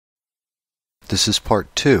This is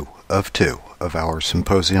part 2 of our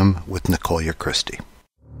symposium with Nicolya Christi.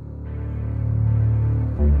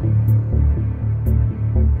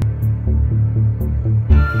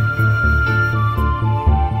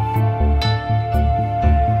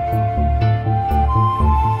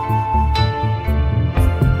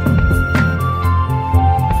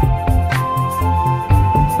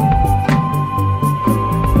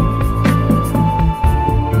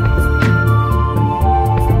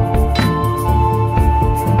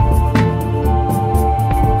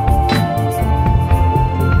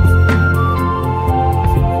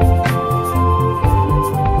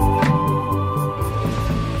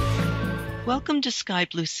 Welcome to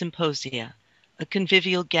SkyBlue Symposia, a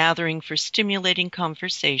convivial gathering for stimulating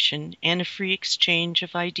conversation and a free exchange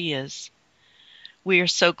of ideas. We are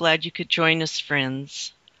so glad you could join us,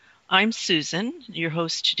 friends. I'm Susan, your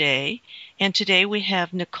host today, and today we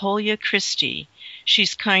have Nicolya Christi.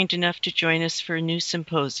 She's kind enough to join us for a new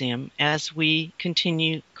symposium as we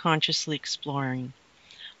continue consciously exploring.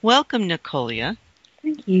 Welcome, Nicolya.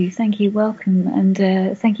 Thank you. Welcome,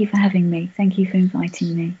 and thank you for having me. Thank you for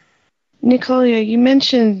inviting me. Nicolya, you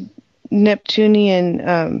mentioned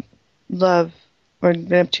Neptunian love or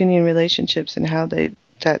Neptunian relationships and how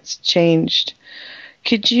that's changed.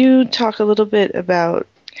 Could you talk a little bit about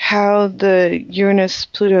how the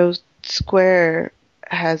Uranus-Pluto square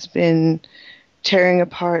has been tearing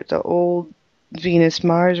apart the old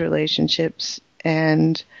Venus-Mars relationships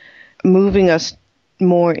and moving us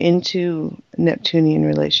more into Neptunian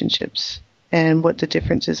relationships, and what the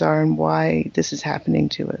differences are and why this is happening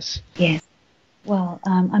to us? Yes. Well,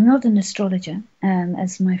 I'm not an astrologer,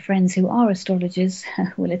 as my friends who are astrologers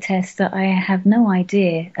will attest that I have no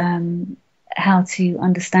idea how to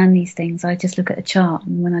understand these things. I just look at a chart,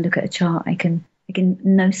 and when I look at a chart, I can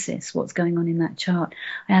gnosis what's going on in that chart.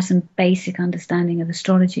 I have some basic understanding of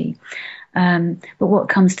astrology. But what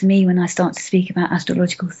comes to me when I start to speak about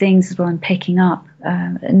astrological things is what I'm picking up,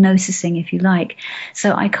 gnosising, if you like.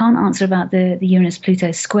 So I can't answer about the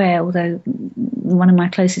Uranus-Pluto square, although one of my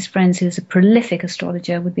closest friends who is a prolific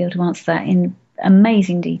astrologer would be able to answer that in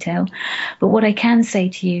amazing detail. But what I can say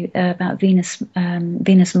to you about Venus,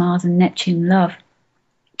 Mars and Neptune love,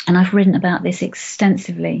 and I've written about this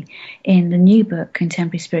extensively in the new book,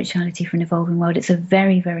 Contemporary Spirituality for an Evolving World. It's a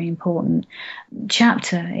very, very important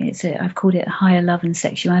chapter. I've called it Higher Love and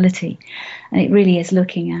Sexuality. And it really is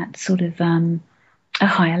looking at sort of a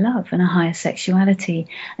higher love and a higher sexuality.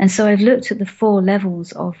 And so I've looked at the 4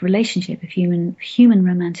 levels of relationship, of human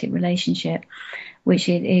romantic relationship, which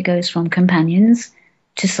it goes from companions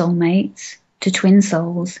to soulmates to twin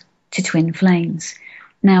souls to twin flames.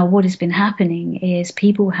 Now, what has been happening is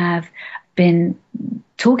people have been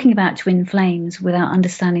talking about twin flames without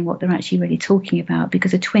understanding what they're actually really talking about,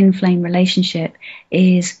 because a twin flame relationship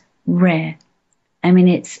is rare. I mean,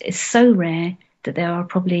 it's so rare that there are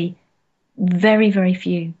probably very, very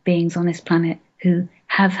few beings on this planet who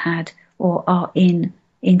have had or are in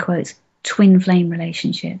quotes, twin flame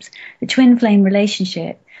relationships. The twin flame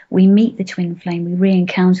relationship, we meet the twin flame, we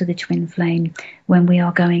re-encounter the twin flame when we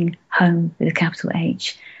are going home with a capital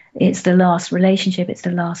H. It's the last relationship, it's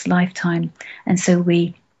the last lifetime. And so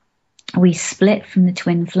we split from the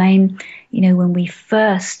twin flame. You know, when we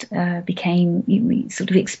first we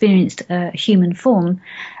sort of experienced a human form,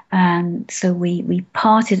 and so we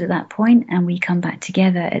parted at that point, and we come back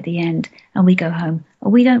together at the end, and we go home.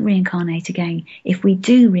 We don't reincarnate again. If we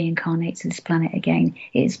do reincarnate to this planet again,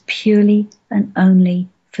 it is purely and only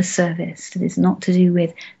for service. It is not to do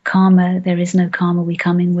with karma. There is no karma we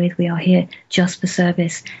come in with. We are here just for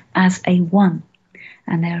service as a one.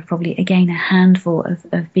 And there are probably, again, a handful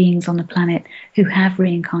of beings on the planet who have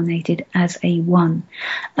reincarnated as a one.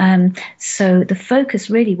 So the focus,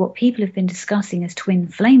 really, what people have been discussing as twin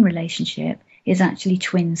flame relationship is actually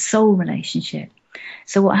twin soul relationship.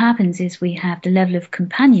 So what happens is we have the level of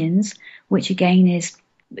companions, which again is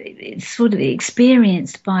it's sort of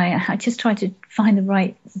experienced by, I just try to find the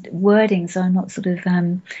right wording so I'm not sort of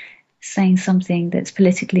saying something that's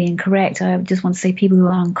politically incorrect. I just want to say people who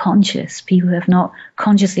are unconscious, people who have not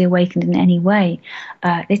consciously awakened in any way,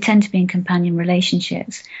 they tend to be in companion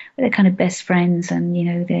relationships. They're kind of best friends, and, you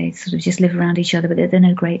know, they sort of just live around each other, but they're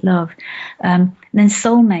no great love. And then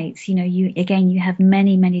soulmates, you know, you have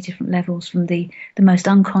many, many different levels, from the most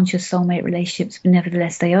unconscious soulmate relationships, but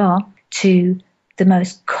nevertheless they are, to the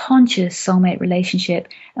most conscious soulmate relationship.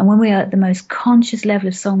 And when we are at the most conscious level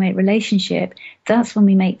of soulmate relationship, that's when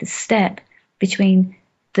we make the step between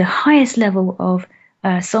the highest level of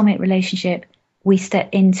soulmate relationship, we step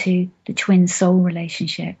into the twin soul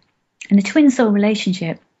relationship. And the twin soul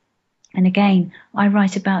relationship, and again, I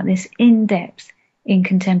write about this in depth in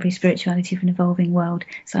contemporary spirituality of an evolving world.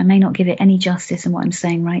 So I may not give it any justice in what I'm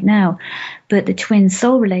saying right now, but the twin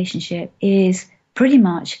soul relationship is pretty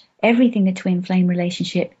much everything the twin flame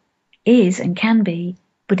relationship is and can be,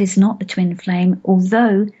 but is not the twin flame,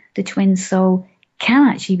 although the twin soul can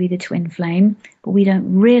actually be the twin flame, but we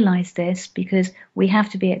don't realize this because we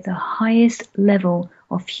have to be at the highest level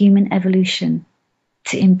of human evolution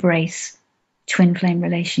to embrace twin flame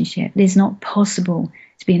relationship. It is not possible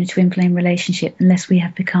to be in a twin flame relationship unless we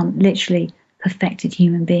have become literally perfected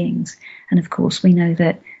human beings. And of course, we know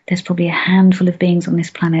that there's probably a handful of beings on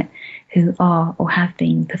this planet who are or have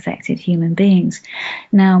been perfected human beings.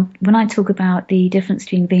 Now, when I talk about the difference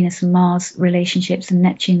between Venus and Mars relationships and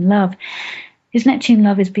Neptune love, is Neptune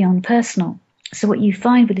love is beyond personal. So what you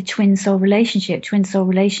find with a twin soul relationship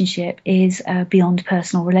is a beyond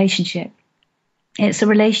personal relationship. It's a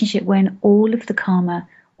relationship when all of the karma,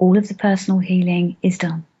 all of the personal healing is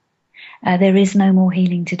done. There is no more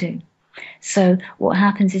healing to do. So what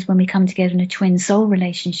happens is when we come together in a twin soul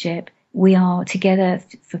relationship, we are together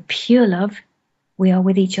for pure love. We are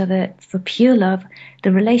with each other for pure love.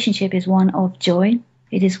 The relationship is one of joy.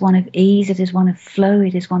 It is one of ease. It is one of flow.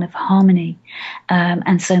 It is one of harmony,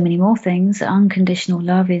 and so many more things. Unconditional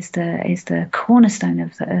love is the cornerstone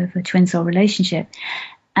of a twin soul relationship,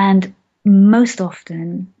 and most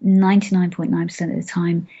often, 99.9% of the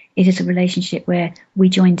time, it is a relationship where we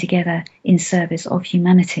join together in service of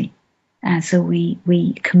humanity. And so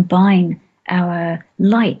we combine our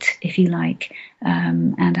light, if you like,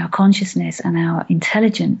 and our consciousness and our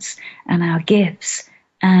intelligence and our gifts,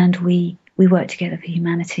 and we work together for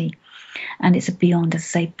humanity. And it's a beyond, as I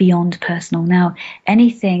say, beyond personal. Now,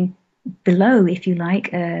 anything below, if you like,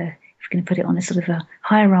 if we're going to put it on a sort of a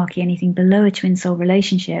hierarchy, anything below a twin soul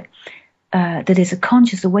relationship, that is a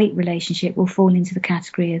conscious awake relationship, will fall into the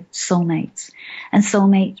category of soulmates. And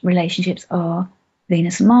soulmate relationships are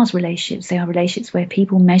Venus and Mars relationships. They are relationships where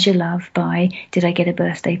people measure love by, did I get a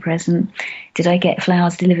birthday present? Did I get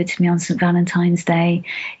flowers delivered to me on St. Valentine's Day?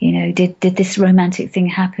 You know, did this romantic thing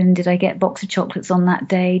happen? Did I get a box of chocolates on that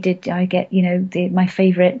day? Did I get, my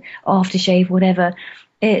favorite aftershave, whatever?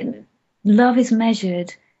 Love is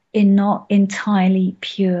measured in not entirely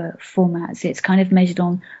pure formats. It's kind of measured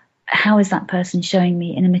on how is that person showing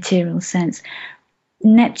me in a material sense.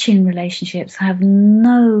 Neptune relationships have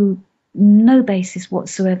no basis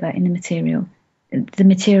whatsoever in the material. The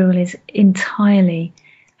material is entirely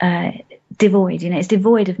devoid. It's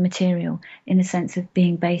devoid of material in the sense of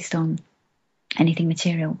being based on anything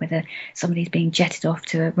material. Whether somebody's being jetted off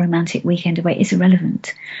to a romantic weekend away is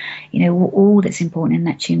irrelevant. All that's important in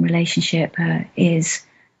Neptune relationship is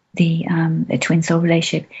the twin soul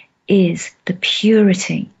relationship is the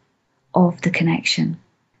purity of the connection,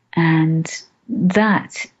 and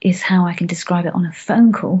that is how I can describe it on a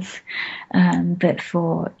phone call. But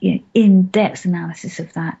for in-depth analysis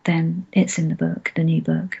of that, then it's in the book, the new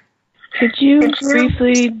book. Could you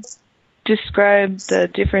briefly describe the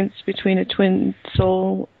difference between a twin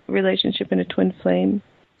soul relationship and a twin flame?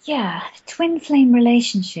 Yeah, the twin flame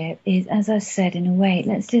relationship is, as I said, in a way,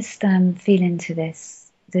 let's just feel into this.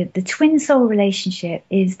 The twin soul relationship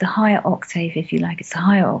is the higher octave, if you like. It's the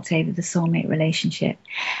higher octave of the soulmate relationship.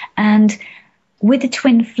 And with the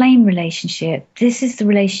twin flame relationship, this is the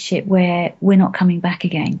relationship where we're not coming back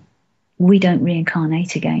again. We don't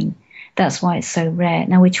reincarnate again. That's why it's so rare.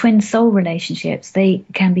 Now, with twin soul relationships, they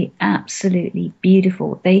can be absolutely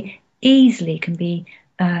beautiful. They easily can be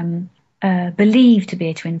believed to be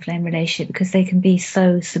a twin flame relationship because they can be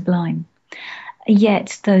so sublime.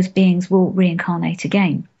 Yet those beings will reincarnate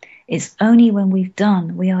again. It's only when we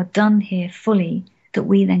are done here fully, that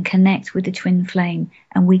we then connect with the twin flame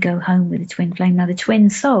and we go home with the twin flame. Now, the twin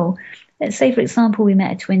soul, let's say, for example, we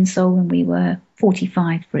met a twin soul when we were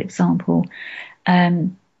 45, for example,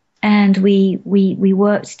 and we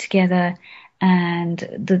worked together, and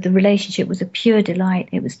the relationship was a pure delight.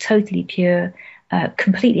 It was totally pure,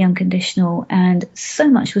 completely unconditional, and so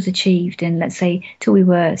much was achieved. And let's say till we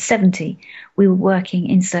were 70, we were working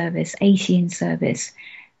in service, 80 in service.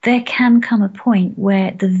 There can come a point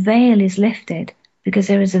where the veil is lifted, because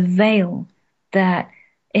there is a veil that,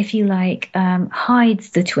 if you like,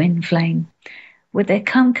 hides the twin flame. Where there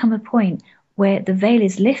can come a point where the veil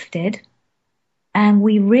is lifted and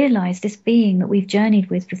we realize this being that we've journeyed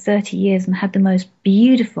with for 30 years and had the most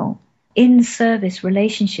beautiful in-service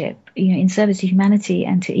relationship, in service to humanity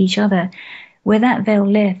and to each other, where that veil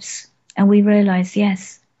lifts and we realize,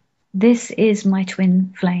 yes, this is my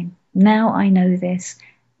twin flame. Now I know this,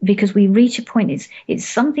 because we reach a point, it's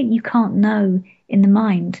something you can't know in the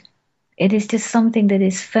mind. It is just something that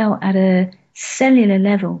is felt at a cellular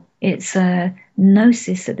level. It's a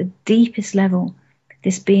gnosis at the deepest level.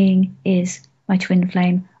 this being is my twin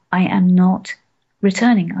flame. I am not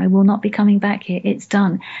returning. I will not be coming back here. It's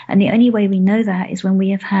done. And the only way we know that is when we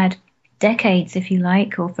have had decades, if you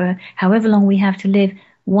like, or for however long we have to live,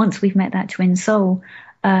 once we've met that twin soul,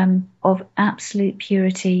 of absolute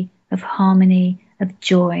purity, of harmony, of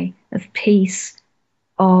joy, of peace,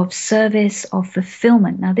 of service, of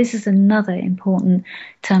fulfillment. Now, this is another important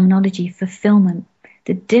terminology, fulfillment.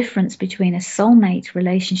 The difference between a soulmate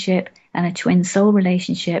relationship and a twin soul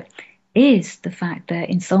relationship is the fact that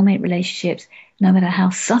in soulmate relationships, no matter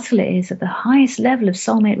how subtle it is, at the highest level of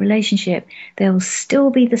soulmate relationship, there will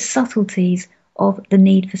still be the subtleties of the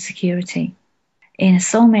need for security. In a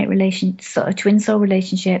soulmate relationship, a twin soul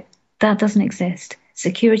relationship, that doesn't exist.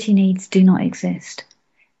 Security needs do not exist.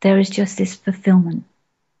 There is just this fulfillment.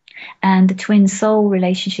 And the twin soul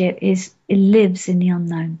relationship it lives in the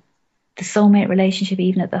unknown. The soulmate relationship,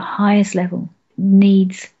 even at the highest level,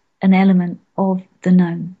 needs an element of the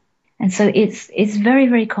known. And so it's very,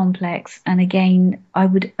 very complex. And again, I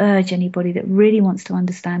would urge anybody that really wants to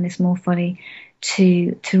understand this more fully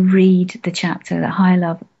to read the chapter, The Higher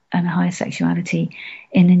Love and Higher Sexuality,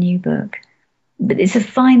 in the new book. But it's a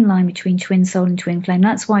fine line between twin soul and twin flame.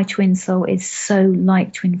 That's why twin soul is so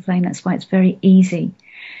like twin flame. That's why it's very easy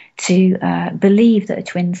to believe that a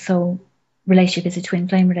twin soul relationship is a twin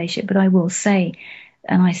flame relationship. But I will say,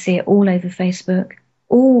 and I see it all over Facebook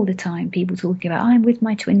all the time, people talking about, I'm with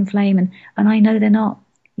my twin flame, and I know they're not.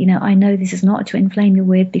 You know, I know this is not a twin flame you're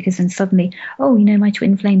with, because then suddenly, oh, you know, my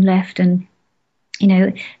twin flame left and, you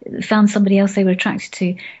know, found somebody else they were attracted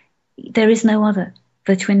to. There is no other.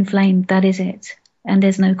 For twin flame, that is it. And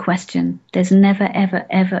there's no question. There's never, ever,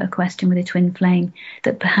 ever a question with a twin flame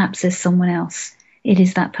that perhaps there's someone else. It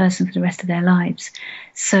is that person for the rest of their lives.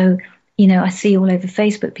 So, you know, I see all over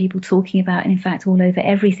Facebook people talking about, and in fact, all over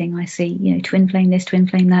everything I see, you know, twin flame this, twin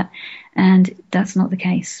flame that. And that's not the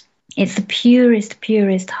case. It's the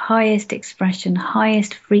purest, highest expression,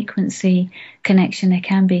 highest frequency connection there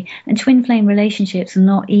can be. And twin flame relationships are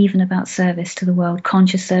not even about service to the world,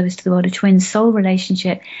 conscious service to the world. A twin soul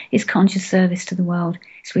relationship is conscious service to the world.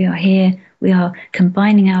 So we are here, we are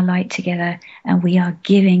combining our light together, and we are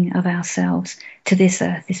giving of ourselves to this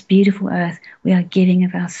earth, this beautiful earth. We are giving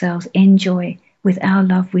of ourselves in joy. With our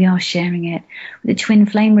love, we are sharing it. With a twin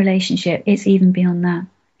flame relationship, it's even beyond that.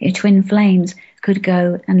 Your twin flames could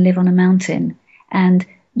go and live on a mountain and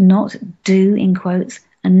not do, in quotes,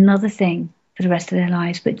 another thing for the rest of their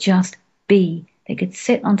lives, but just be. They could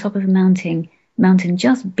sit on top of a mountain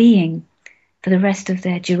just being for the rest of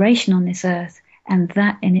their duration on this earth, and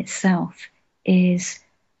that in itself is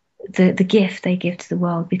the gift they give to the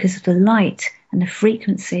world, because of the light and the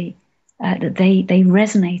frequency that they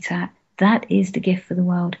resonate at. That is the gift for the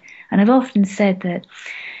world. And I've often said that,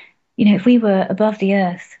 you know, if we were above the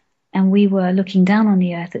earth and we were looking down on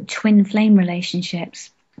the earth at twin flame relationships,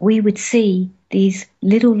 we would see these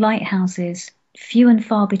little lighthouses, few and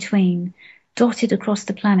far between, dotted across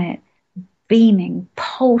the planet, beaming,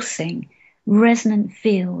 pulsing, resonant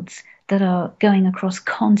fields that are going across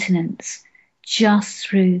continents just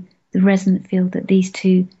through the resonant field that these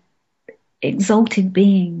two exalted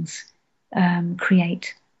beings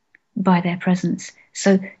create by their presence.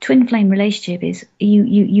 So twin flame relationship is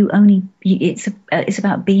it's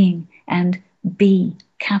about being, and be,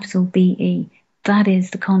 capital B-E. That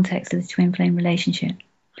is the context of the twin flame relationship.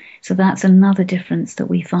 So that's another difference that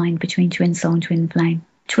we find between twin soul and twin flame.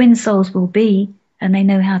 Twin souls will be, and they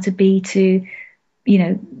know how to be to, you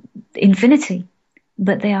know, infinity,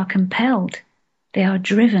 but they are compelled, they are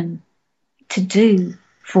driven to do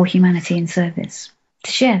for humanity in service,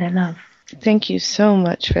 to share their love. Thank you so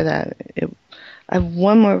much for that. I have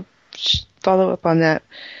one more follow-up on that.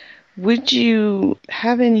 Would you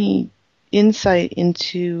have any insight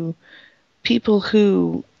into people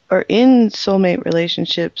who are in soulmate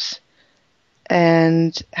relationships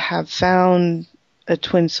and have found a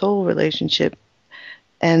twin soul relationship,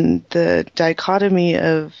 and the dichotomy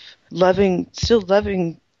of still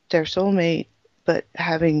loving their soulmate, but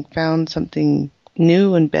having found something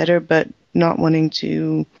new and better, but not wanting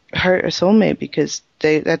to hurt a soulmate because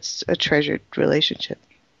that's a treasured relationship?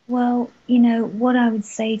 Well, you know, what I would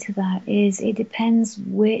say to that is it depends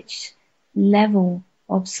which level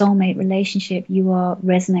of soulmate relationship you are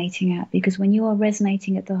resonating at. Because when you are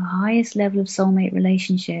resonating at the highest level of soulmate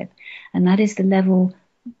relationship, and that is the level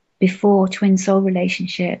before twin soul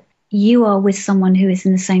relationship, you are with someone who is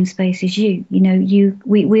in the same space as you. You know,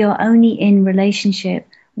 we are only in relationship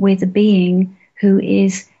with a being who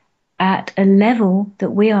is at a level that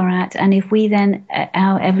we are at, and if we then,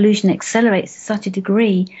 our evolution accelerates to such a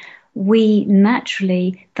degree, we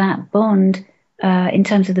naturally, that bond in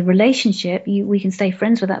terms of the relationship, we can stay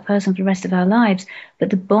friends with that person for the rest of our lives, but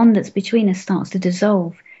the bond that's between us starts to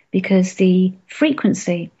dissolve because the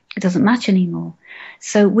frequency doesn't match anymore.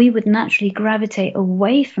 So we would naturally gravitate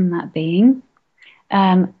away from that being,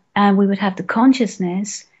 and we would have the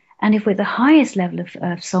consciousness. And if we're at the highest level of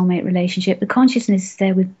soulmate relationship, the consciousness is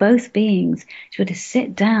there with both beings to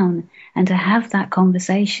sit down and to have that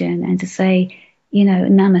conversation and to say,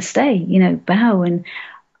 namaste, bow, and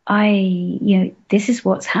this is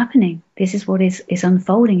what's happening. This is what is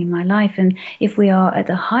unfolding in my life. And if we are at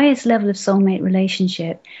the highest level of soulmate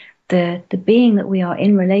relationship, the being that we are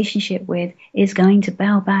in relationship with is going to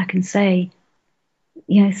bow back and say,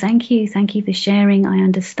 thank you for sharing. I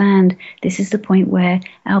understand. This is the point where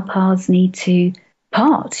our paths need to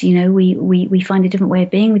part. We find a different way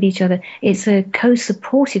of being with each other. It's a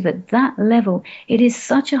co-supportive at that level. It is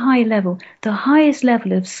such a high level, the highest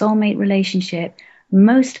level of soulmate relationship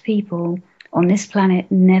most people on this planet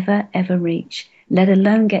never ever reach, let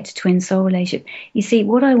alone get to twin soul relationship. You see,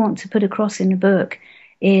 what I want to put across in the book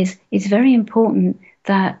is it's very important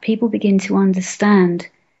that people begin to understand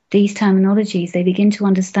these terminologies. They begin to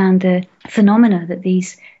understand the phenomena that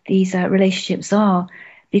these relationships are,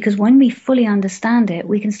 because when we fully understand it,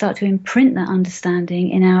 we can start to imprint that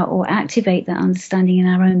understanding or activate that understanding in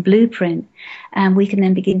our own blueprint, and we can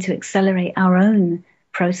then begin to accelerate our own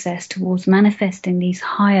process towards manifesting these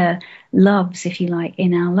higher loves, if you like,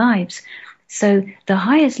 in our lives. So the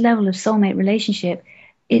highest level of soulmate relationship,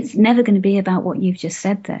 it's never going to be about what you've just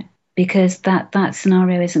said there, because that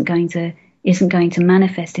scenario isn't going to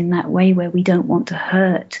manifest in that way where we don't want to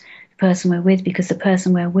hurt the person we're with, because the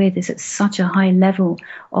person we're with is at such a high level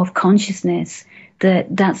of consciousness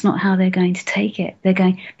that that's not how they're going to take it. They're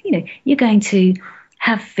going, you're going to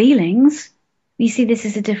have feelings. You see, this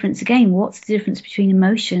is a difference again. What's the difference between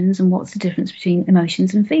emotions, and what's the difference between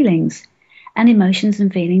emotions and feelings? And emotions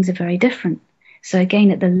and feelings are very different. So again,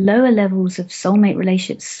 at the lower levels of soulmate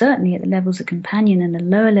relationships, certainly at the levels of companion and the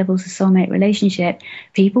lower levels of soulmate relationship,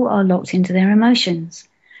 people are locked into their emotions.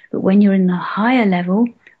 But when you're in the higher level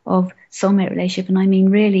of soulmate relationship, and I mean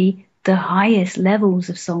really the highest levels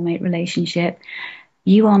of soulmate relationship,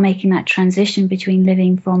 you are making that transition between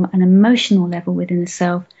living from an emotional level within the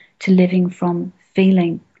self to living from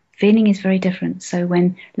feeling. Feeling is very different. So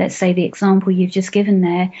when, let's say, the example you've just given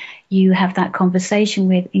there, you have that conversation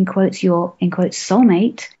with, in quotes, your, in quotes,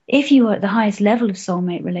 soulmate. If you are at the highest level of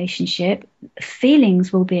soulmate relationship,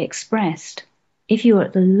 feelings will be expressed. If you are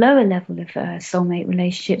at the lower level of soulmate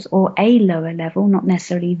relationships, or a lower level, not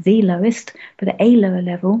necessarily the lowest, but at a lower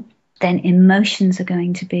level, then emotions are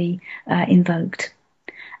going to be invoked.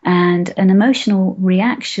 And an emotional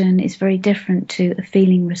reaction is very different to a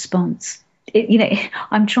feeling response.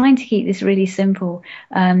 I'm trying to keep this really simple,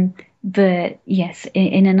 but yes,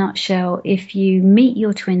 in a nutshell, if you meet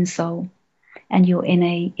your twin soul and you're in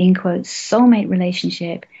a, in quotes, soulmate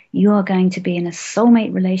relationship, you are going to be in a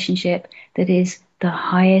soulmate relationship that is the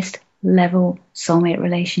highest level soulmate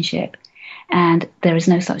relationship. And there is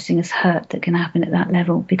no such thing as hurt that can happen at that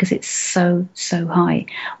level, because it's so high.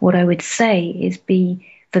 What I would say is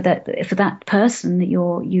for that person that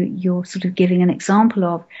you're sort of giving an example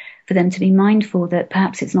of, for them to be mindful that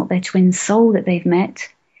perhaps it's not their twin soul that they've met.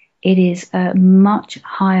 It is a much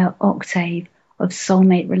higher octave of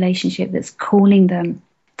soulmate relationship that's calling them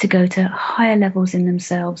to go to higher levels in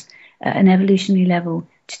themselves, an evolutionary level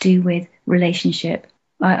to do with relationship.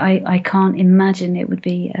 I can't imagine it would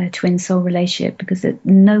be a twin soul relationship, because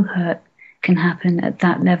no hurt can happen at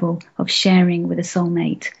that level of sharing with a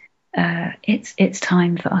soulmate. It's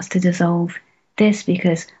time for us to dissolve this,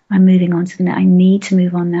 because I'm moving on to the next. I need to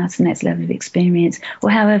move on now to the next level of experience, or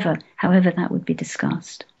however that would be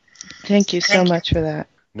discussed. Thank you so much for that.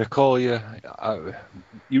 Nicolya,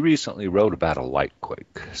 you recently wrote about a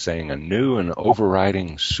lightquake, saying a new and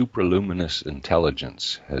overriding supraluminous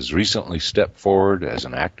intelligence has recently stepped forward as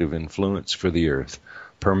an active influence for the Earth,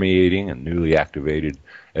 permeating a newly activated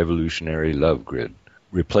evolutionary love grid,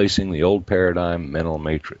 replacing the old paradigm mental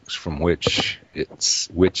matrix from which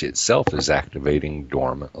itself is activating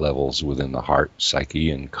dormant levels within the heart,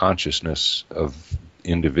 psyche, and consciousness of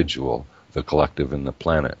individual, the collective, and the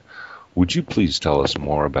planet. Would you please tell us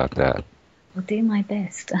more about that? I'll do my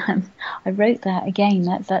best. I wrote that again.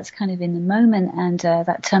 That's kind of in the moment, and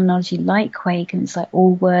that terminology, lightquake, and it's like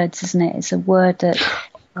all words, isn't it? It's a word that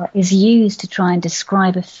is used to try and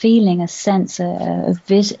describe a feeling, a sense, a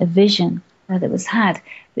vision, that was had.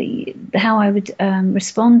 How I would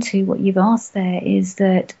respond to what you've asked there is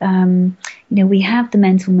that, we have the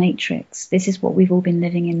mental matrix. This is what we've all been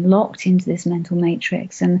living in, locked into this mental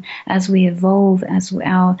matrix. And as we evolve, as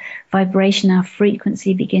our vibration, our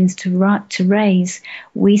frequency begins to raise,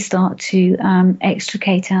 we start to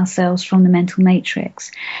extricate ourselves from the mental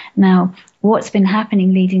matrix. Now, what's been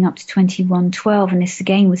happening leading up to 2112, and this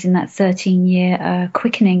again was in that 13-year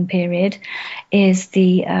quickening period, is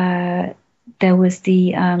there was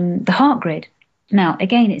the heart grid. Now,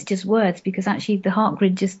 again, it's just words, because actually the heart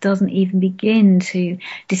grid just doesn't even begin to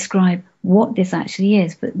describe what this actually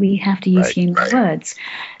is, but we have to use human words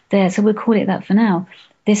there, so we'll call it that for now.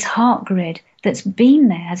 This heart grid that's been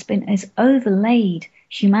there has overlaid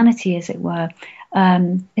humanity, as it were.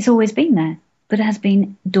 It's always been there, but it has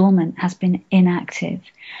been dormant, has been inactive.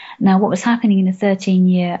 Now, what was happening in the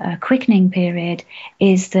 13-year quickening period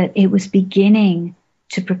is that it was beginning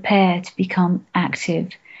to prepare to become active,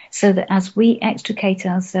 so that as we extricate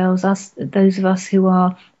ourselves, those of us who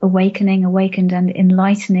are awakened and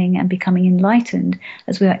enlightening and becoming enlightened,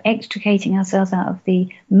 as we are extricating ourselves out of the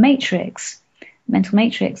matrix, mental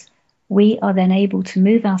matrix, we are then able to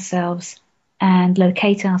move ourselves and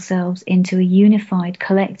locate ourselves into a unified,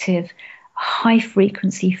 collective,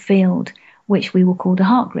 high-frequency field, which we will call the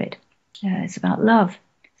heart grid. It's about love.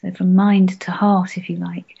 So from mind to heart, if you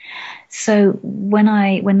like. So when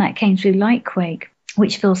that came through Lightquake,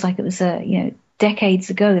 which feels like it was decades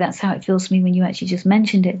ago, that's how it feels to me when you actually just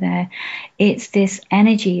mentioned it there. It's this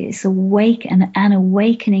energy, it's an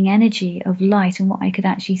awakening energy of light. And what I could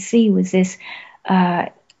actually see was this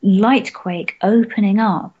Lightquake opening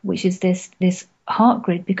up, which is this heart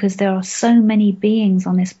grid, because there are so many beings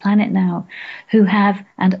on this planet now who have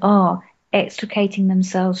and are extricating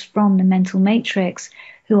themselves from the mental matrix,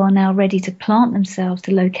 who are now ready to plant themselves,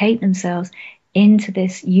 to locate themselves into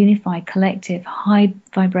this unified, collective, high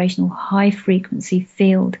vibrational, high frequency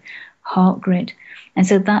field, heart grid. And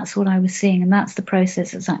so that's what I was seeing, and that's the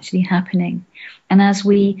process that's actually happening. And as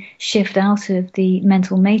we shift out of the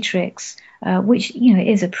mental matrix, which,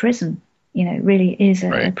 is a prison, really is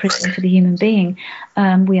a prison for the human being,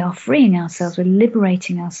 we are freeing ourselves, we're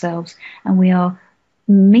liberating ourselves, and we are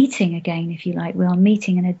meeting again, if you like. We are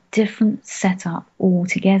meeting in a different setup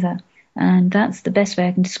altogether. And that's the best way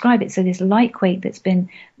I can describe it. So this Lightquake that's been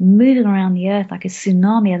moving around the earth like a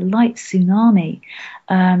tsunami, a light tsunami,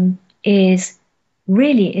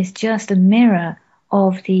 is just a mirror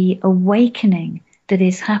of the awakening that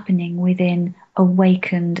is happening within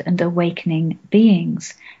awakened and awakening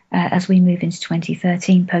beings as we move into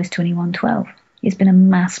 2013 post 2112. It's been a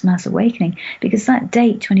mass awakening, because that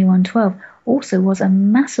date 2112 also was a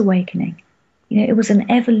mass awakening. It was an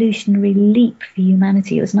evolutionary leap for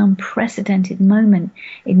humanity. It was an unprecedented moment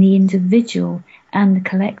in the individual and the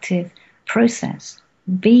collective process.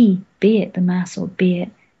 Be it the mass, or be it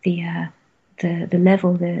the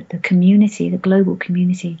level, the community, the global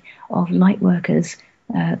community of light workers,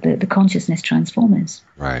 the consciousness transformers.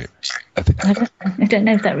 Right. I don't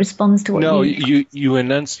know if that responds to what you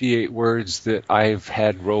enunciate words that I've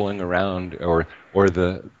had rolling around, or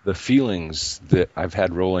the feelings that I've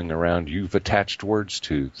had rolling around. You've attached words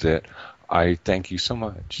to that. I thank you so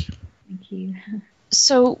much. Thank you.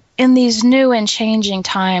 So in these new and changing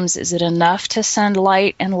times, is it enough to send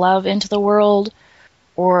light and love into the world?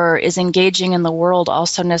 Or is engaging in the world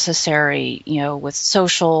also necessary, with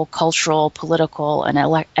social, cultural, political,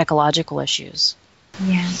 and ecological issues?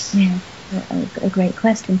 Yeah, a great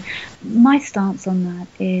question. My stance on that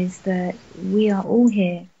is that we are all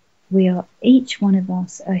here. Each one of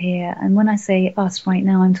us are here. And when I say us right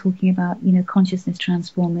now, I'm talking about, consciousness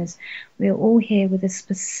transformers. We are all here with a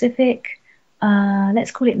specific,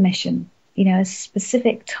 let's call it mission. A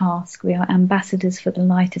specific task. We are ambassadors for the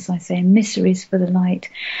light, as I say, emissaries for the light.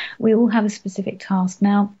 We all have a specific task.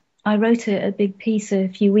 Now, I wrote a big piece a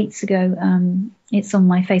few weeks ago. It's on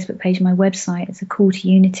my Facebook page, my website. It's a call to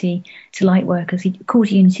unity to light workers, call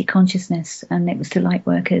to unity consciousness, and it was to light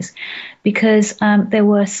workers, because there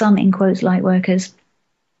were some, in quotes, light workers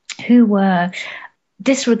who were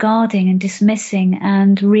disregarding and dismissing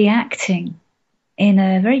and reacting in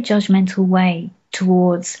a very judgmental way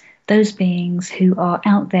towards those beings who are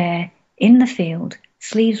out there in the field,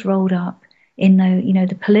 sleeves rolled up, in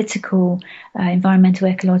the political, environmental,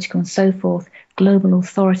 ecological, and so forth, global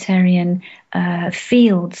authoritarian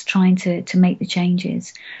fields, trying to make the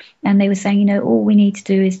changes. And they were saying, all we need to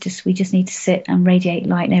do is we just need to sit and radiate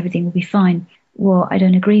light and everything will be fine. Well, I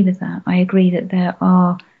don't agree with that. I agree that there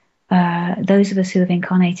are those of us who have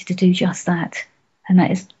incarnated to do just that. And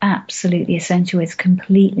that is absolutely essential. It's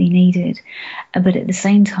completely needed. But at the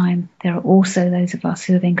same time, there are also those of us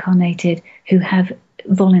who have incarnated, who have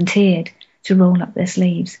volunteered to roll up their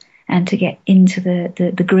sleeves and to get into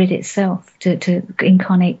the grid itself, to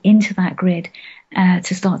incarnate into that grid,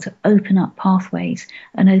 to start to open up pathways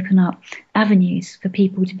and open up avenues for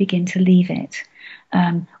people to begin to leave it,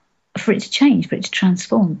 for it to change, for it to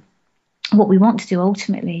transform. What we want to do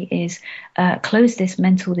ultimately is close this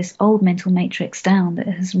old mental matrix down that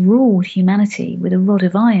has ruled humanity with a rod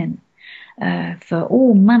of iron for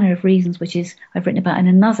all manner of reasons, which is I've written about in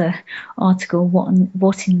another article,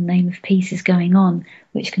 what in the name of peace is going on,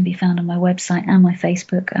 which can be found on my website and my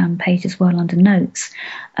Facebook page as well under notes,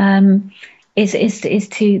 is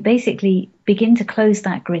to basically begin to close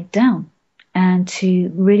that grid down and to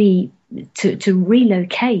really to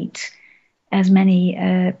relocate as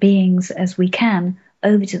many beings as we can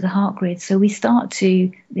over to the heart grid. So we start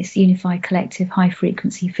to this unified collective high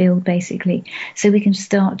frequency field, basically, so we can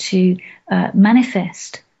start to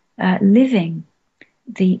manifest living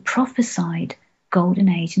the prophesied golden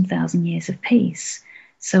age and 1,000 years of peace.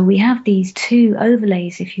 So we have these two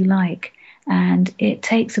overlays, if you like, and it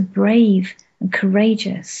takes a brave and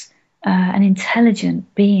courageous and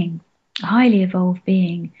intelligent being, a highly evolved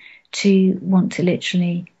being, to want to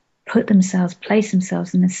literally place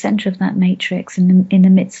themselves in the center of that matrix, in the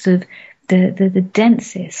midst of the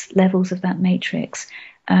densest levels of that matrix.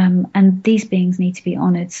 And these beings need to be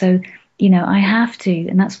honored. So, I have to,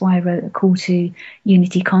 and that's why I wrote a call to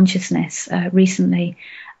unity consciousness recently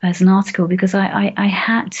as an article, because I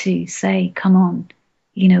had to say, come on,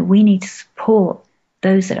 we need to support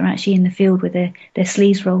those that are actually in the field with their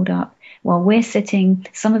sleeves rolled up, while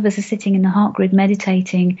some of us are sitting in the heart grid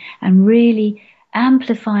meditating and really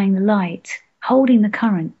amplifying the light, holding the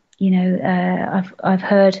current. I've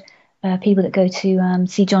heard people that go to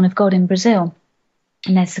see John of God in Brazil,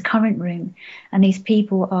 and there's the current room, and these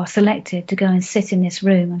people are selected to go and sit in this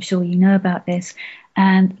room. I'm sure you know about this,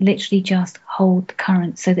 and literally just hold the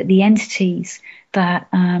current, so that the entities that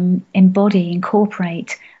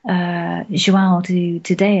incorporate João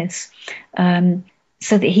de Deus,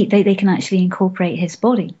 so that they can actually incorporate his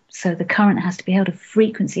body. So the current has to be held, a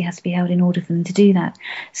frequency has to be held in order for them to do that.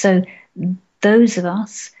 So those of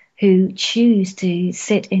us who choose to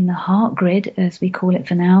sit in the heart grid, as we call it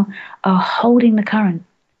for now, are holding the current.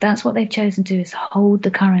 That's what they've chosen to do, is hold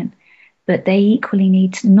the current. But they equally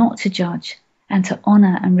need not to judge and to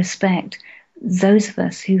honor and respect those of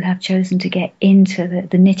us who have chosen to get into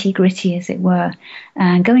the nitty-gritty, as it were,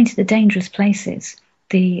 and go into the dangerous places,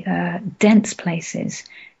 the dense places,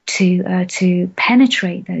 to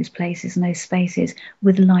penetrate those places and those spaces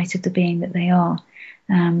with the light of the being that they are.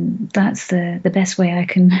 That's the best way I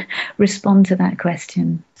can respond to that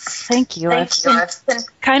question. Thank you. I've been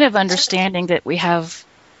kind of understanding that we have,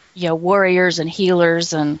 warriors and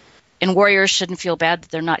healers, and warriors shouldn't feel bad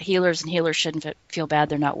that they're not healers, and healers shouldn't feel bad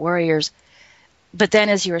they're not warriors. But then,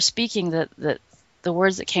 as you were speaking, the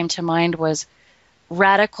words that came to mind was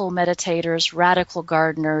radical meditators, radical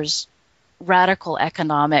gardeners, radical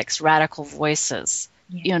economics, radical voices.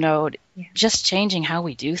 Just changing how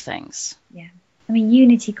we do things. Yeah. I mean,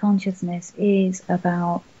 unity consciousness is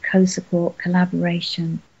about co-support,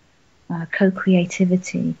 collaboration,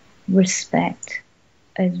 co-creativity, respect.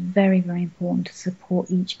 It's very, very important to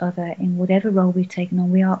support each other in whatever role we've taken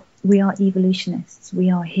on. We are evolutionists.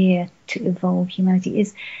 We are here to evolve humanity.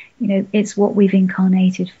 It's what we've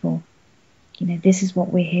incarnated for. This is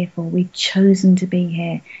what we're here for. We've chosen to be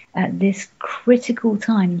here at this critical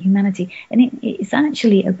time in humanity. And it's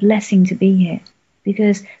actually a blessing to be here,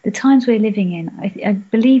 because the times we're living in, I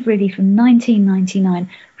believe really from 1999,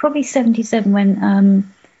 probably 77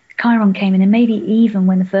 when Chiron came in, and maybe even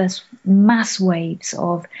when the first mass waves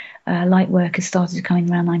of light workers started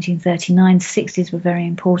coming around 1939. 60s were very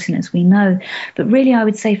important, as we know. But really, I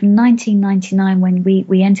would say from 1999, when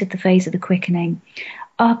we entered the phase of the quickening,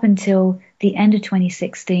 up until the end of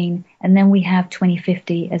 2016, and then we have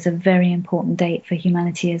 2050 as a very important date for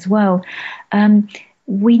humanity as well.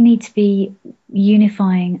 We need to be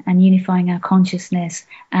unifying our consciousness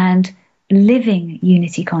and living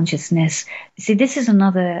unity consciousness. See, this is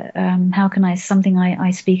another, something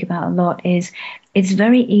I speak about a lot is it's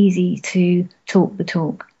very easy to talk the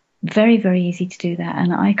talk. Very, very easy to do that.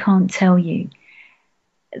 And I can't tell you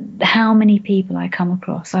how many people I come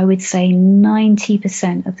across. I would say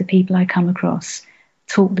 90% of the people I come across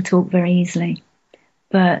talk the talk very easily.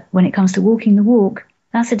 But when it comes to walking the walk,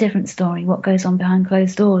 that's a different story. What goes on behind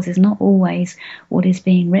closed doors is not always what is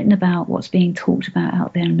being written about, what's being talked about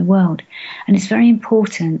out there in the world. And it's very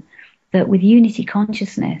important that with unity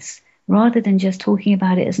consciousness, rather than just talking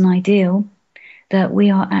about it as an ideal, that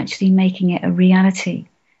we are actually making it a reality.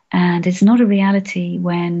 And it's not a reality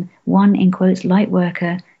when one, in quotes, light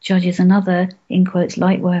worker judges another, in quotes,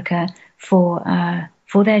 light worker for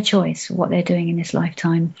their choice, what they're doing in this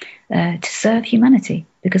lifetime to serve humanity,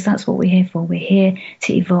 because that's what we're here for. We're here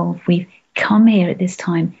to evolve. We've come here at this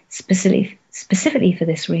time specifically for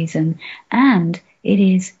this reason, and it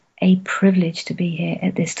is a privilege to be here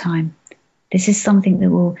at this time. This is something that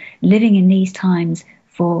will, living in these times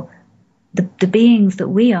for the beings that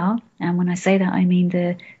we are, and when I say that, I mean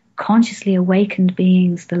the consciously awakened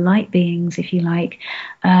beings, the light beings, if you like.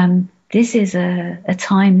 This is a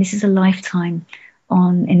time, this is a lifetime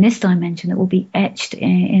in this dimension that will be etched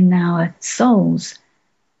in our souls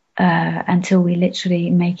until we literally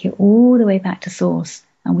make it all the way back to source,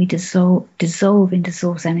 and we dissolve into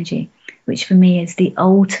source energy, which for me is the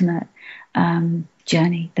ultimate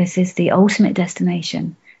journey. This is the ultimate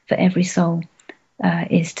destination for every soul,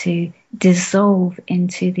 is to dissolve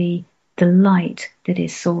into the light that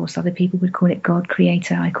is source. Other people would call it God,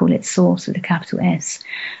 creator. I call it source with a capital S.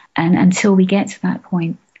 And until we get to that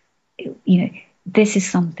point, this is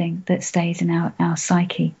something that stays in our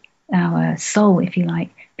psyche, our soul, if you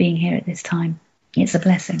like, being here at this time. It's a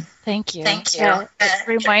blessing. Thank you. Yeah, it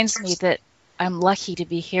reminds me that I'm lucky to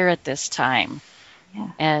be here at this time.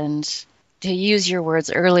 Yeah. And to use your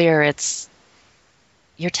words earlier,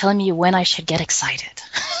 you're telling me when I should get excited.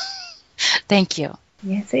 Thank you.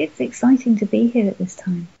 Yes, it's exciting to be here at this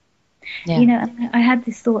time. Yeah. I had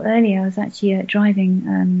this thought earlier. I was actually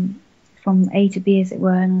driving from A to B, as it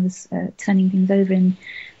were, and I was turning things over in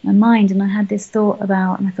my mind, and I had this thought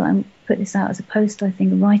about, and I thought I'd put this out as a post, I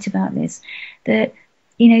think, write about this, that,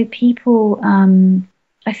 people,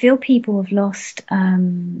 I feel people have lost,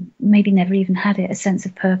 maybe never even had it, a sense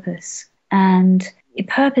of purpose. And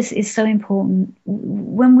purpose is so important.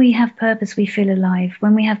 When we have purpose, we feel alive.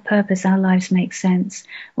 When we have purpose, our lives make sense.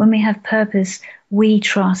 When we have purpose, we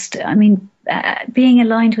trust. I mean, being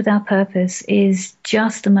aligned with our purpose is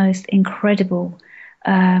just the most incredible,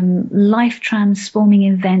 life-transforming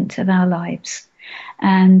event of our lives.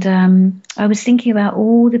 And I was thinking about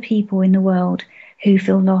all the people in the world who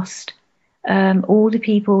feel lost, all the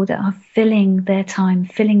people that are filling their time,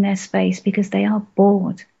 filling their space because they are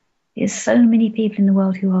bored. There's so many people in the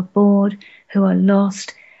world who are bored, who are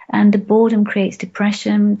lost, and the boredom creates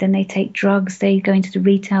depression. Then they take drugs, they go into the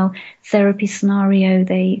retail therapy scenario,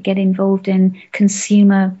 they get involved in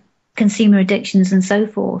consumer addictions and so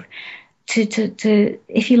forth. To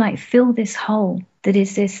if you like, fill this hole that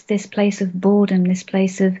is this place of boredom, this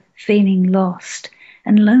place of feeling lost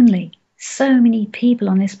and lonely. So many people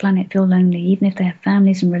on this planet feel lonely, even if they have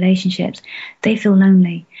families and relationships, they feel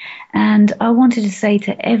lonely. And I wanted to say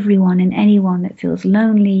to everyone and anyone that feels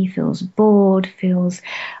lonely, feels bored, feels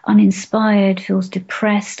uninspired, feels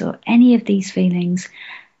depressed, or any of these feelings,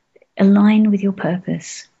 align with your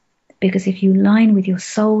purpose. Because if you align with your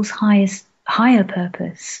soul's higher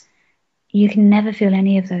purpose, you can never feel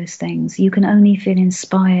any of those things. You can only feel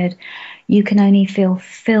inspired. You can only feel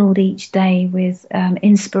filled each day with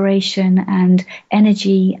inspiration and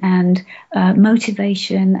energy and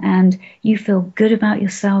motivation, and you feel good about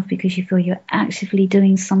yourself because you feel you're actively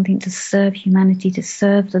doing something to serve humanity, to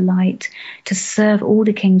serve the light, to serve all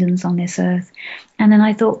the kingdoms on this earth. And then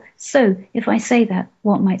I thought, so if I say that,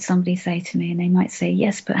 what might somebody say to me? And they might say,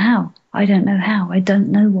 yes, but how? I don't know how. I don't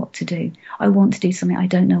know what to do. I want to do something. I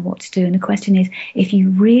don't know what to do. And the question is, if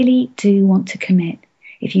you really do want to commit,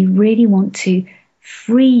 if you really want to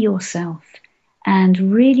free yourself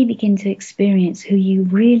and really begin to experience who you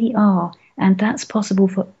really are, and that's possible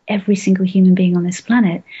for every single human being on this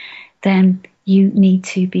planet, then you need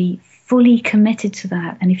to be fully committed to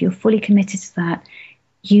that. And if you're fully committed to that,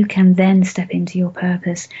 you can then step into your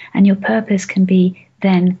purpose. And your purpose can be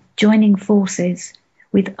then joining forces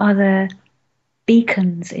with other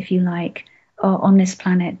beacons, if you like, on this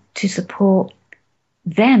planet to support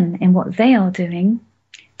them in what they are doing,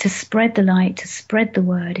 to spread the light, to spread the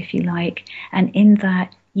word, if you like. And in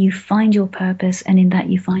that, you find your purpose, and in that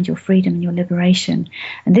you find your freedom and your liberation.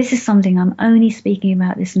 And this is something I'm only speaking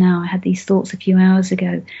about this now. I had these thoughts a few hours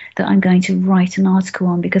ago that I'm going to write an article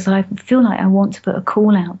on, because I feel like I want to put a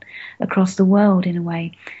call out across the world in a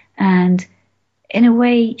way, and in a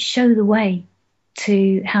way show the way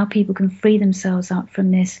to how people can free themselves up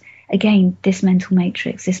from this, again, this mental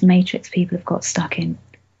matrix, this matrix people have got stuck in.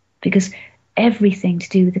 Because everything to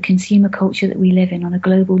do with the consumer culture that we live in on a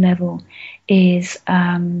global level is,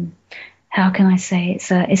 how can I say,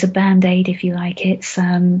 it's a band-aid, if you like. It's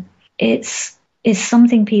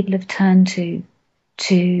something people have turned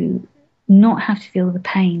to not have to feel the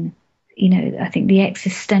pain, I think the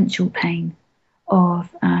existential pain of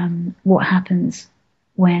what happens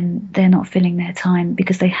when they're not filling their time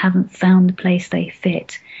because they haven't found the place they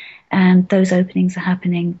fit. And those openings are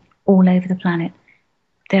happening all over the planet.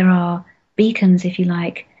 There are beacons, if you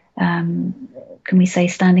like, can we say,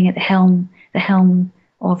 standing at the helm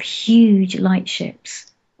of huge light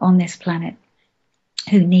ships on this planet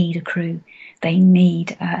who need a crew. They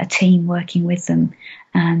need a team working with them.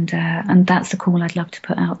 And that's the call I'd love to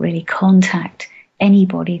put out, really. Contact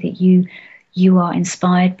anybody that you are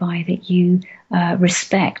inspired by, that you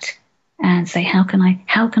respect, and say, how can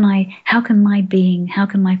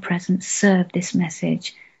my presence serve this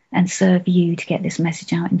message and serve you to get this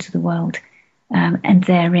message out into the world? And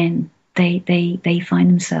therein, they find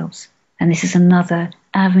themselves. And this is another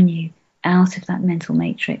avenue out of that mental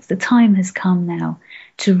matrix. The time has come now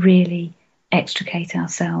to really extricate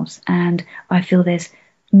ourselves. And I feel there's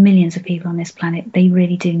millions of people on this planet. They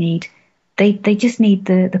really do need, they just need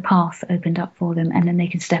the path opened up for them, and then they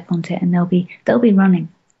can step onto it, and they'll be running,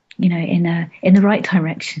 in the right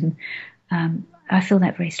direction. I feel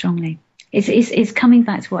that very strongly. It's coming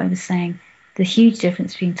back to what I was saying, the huge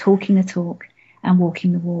difference between talking the talk and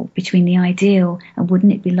walking the walk, between the ideal and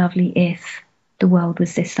wouldn't it be lovely if the world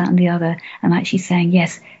was this, that, and the other, and actually saying,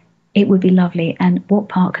 yes, it would be lovely, and what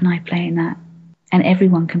part can I play in that? And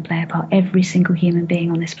everyone can play a part. Every single human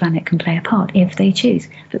being on this planet can play a part if they choose,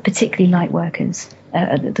 but particularly light workers,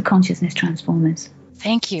 the consciousness transformers.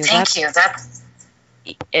 Thank you.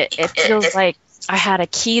 It feels like I had a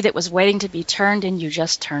key that was waiting to be turned, and you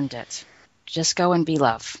just turned it. Just go and be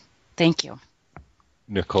love. Thank you.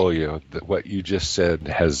 Nicolya, what you just said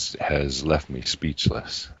has left me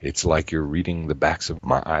speechless. It's like you're reading the backs of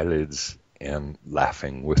my eyelids and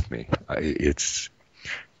laughing with me. It's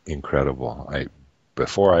incredible.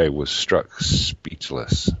 Before I was struck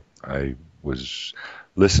speechless, I was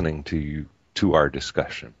listening to our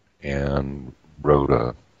discussion and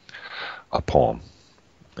wrote a poem,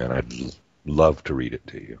 and I'd love to read it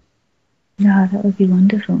to you. No, that would be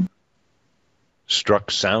wonderful.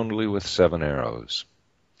 Struck soundly with 7 arrows,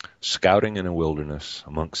 scouting in a wilderness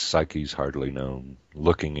amongst psyches hardly known,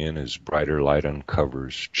 looking in as brighter light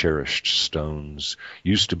uncovers cherished stones,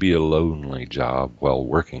 used to be a lonely job while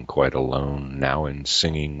working quite alone, now in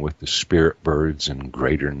singing with the spirit birds in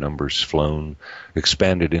greater numbers flown,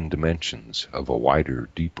 expanded in dimensions of a wider,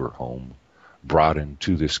 deeper home, brought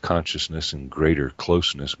into this consciousness in greater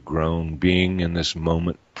closeness grown, being in this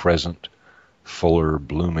moment present, fuller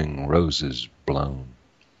blooming roses blown.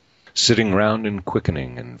 Sitting round in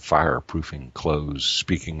quickening and fireproofing clothes,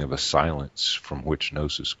 speaking of a silence from which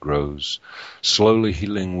gnosis grows, slowly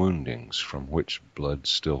healing woundings from which blood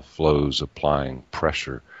still flows, applying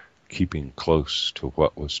pressure, keeping close to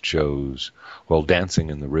what was chose, while dancing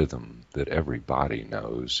in the rhythm that every body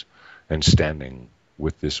knows, and standing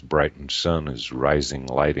with this brightened sun as rising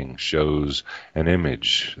lighting shows an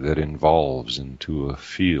image that involves into a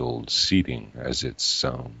field seeding as it's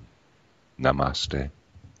sown. Namaste.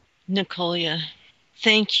 Nicolya,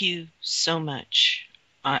 thank you so much.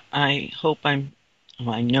 I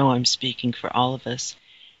know I'm speaking for all of us.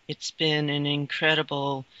 It's been an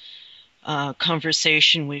incredible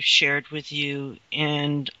conversation we've shared with you,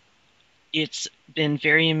 and it's been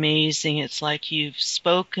very amazing. It's like you've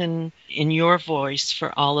spoken in your voice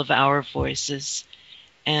for all of our voices,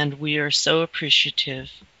 and we are so appreciative,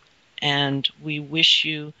 and we wish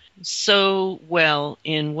you so well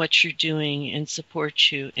in what you're doing and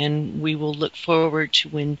support you, and we will look forward to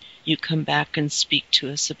when you come back and speak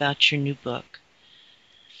to us about your new book.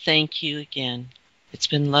 Thank you again. It's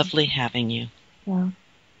been lovely having you. Well,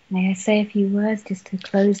 may I say a few words just to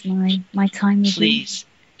close my time with you?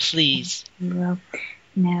 Please. Well,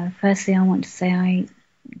 firstly, I want to say I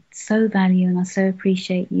so value and I so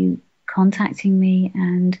appreciate you contacting me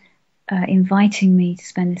and inviting me to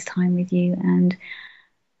spend this time with you, and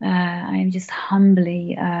I just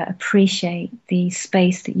humbly appreciate the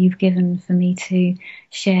space that you've given for me to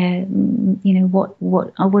share,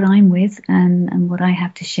 what I'm with and what I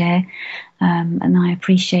have to share, and I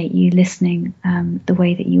appreciate you listening the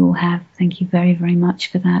way that you all have. Thank you very, very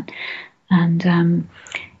much for that. And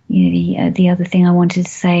the other thing I wanted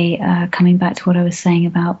to say, coming back to what I was saying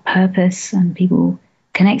about purpose and people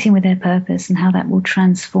connecting with their purpose and how that will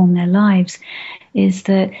transform their lives, is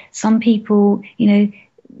that some people,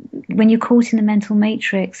 when you're caught in the mental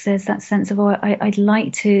matrix, there's that sense of, I'd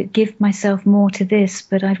like to give myself more to this,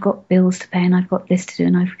 but I've got bills to pay and I've got this to do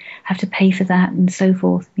and I have to pay for that and so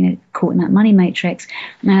forth, caught in that money matrix.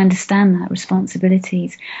 And I understand that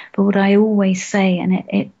responsibilities. But what I always say, and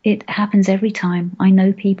it happens every time, I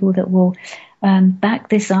know people that will back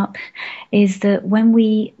this up, is that when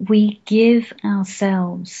we give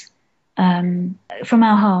ourselves from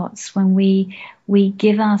our hearts, when we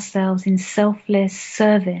give ourselves in selfless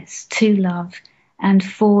service to love and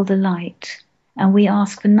for the light, and we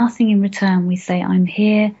ask for nothing in return. We say, I'm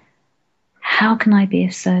here. How can I be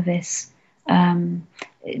of service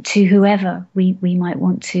to whoever we might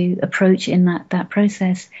want to approach in that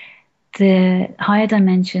process? The higher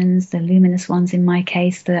dimensions, the luminous ones in my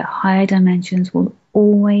case, the higher dimensions will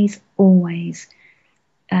always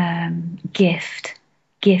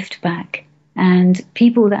gift back. And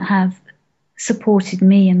people that have supported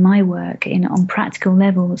me and my work on practical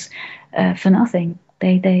levels for nothing,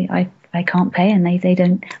 I can't pay, and they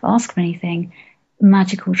don't ask for anything.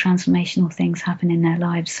 Magical transformational things happen in their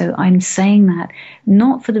lives. So I'm saying that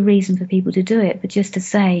not for the reason for people to do it, but just to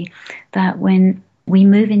say that when we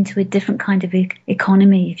move into a different kind of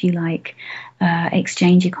economy, if you like,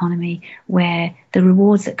 exchange economy, where the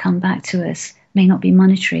rewards that come back to us may not be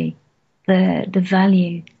monetary, the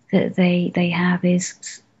value that they have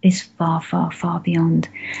is far beyond.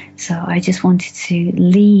 So I just wanted to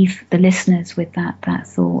leave the listeners with that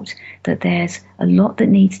thought, that there's a lot that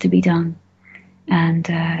needs to be done. And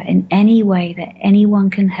in any way that anyone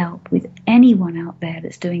can help with anyone out there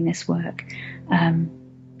that's doing this work,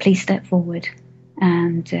 please step forward,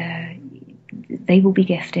 and they will be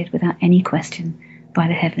gifted without any question by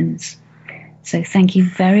the heavens. So thank you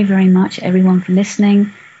very, very much, everyone, for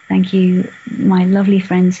listening. Thank you, my lovely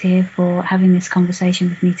friends here, for having this conversation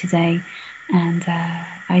with me today. And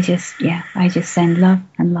I just send love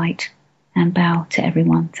and light and bow to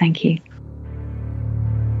everyone. Thank you.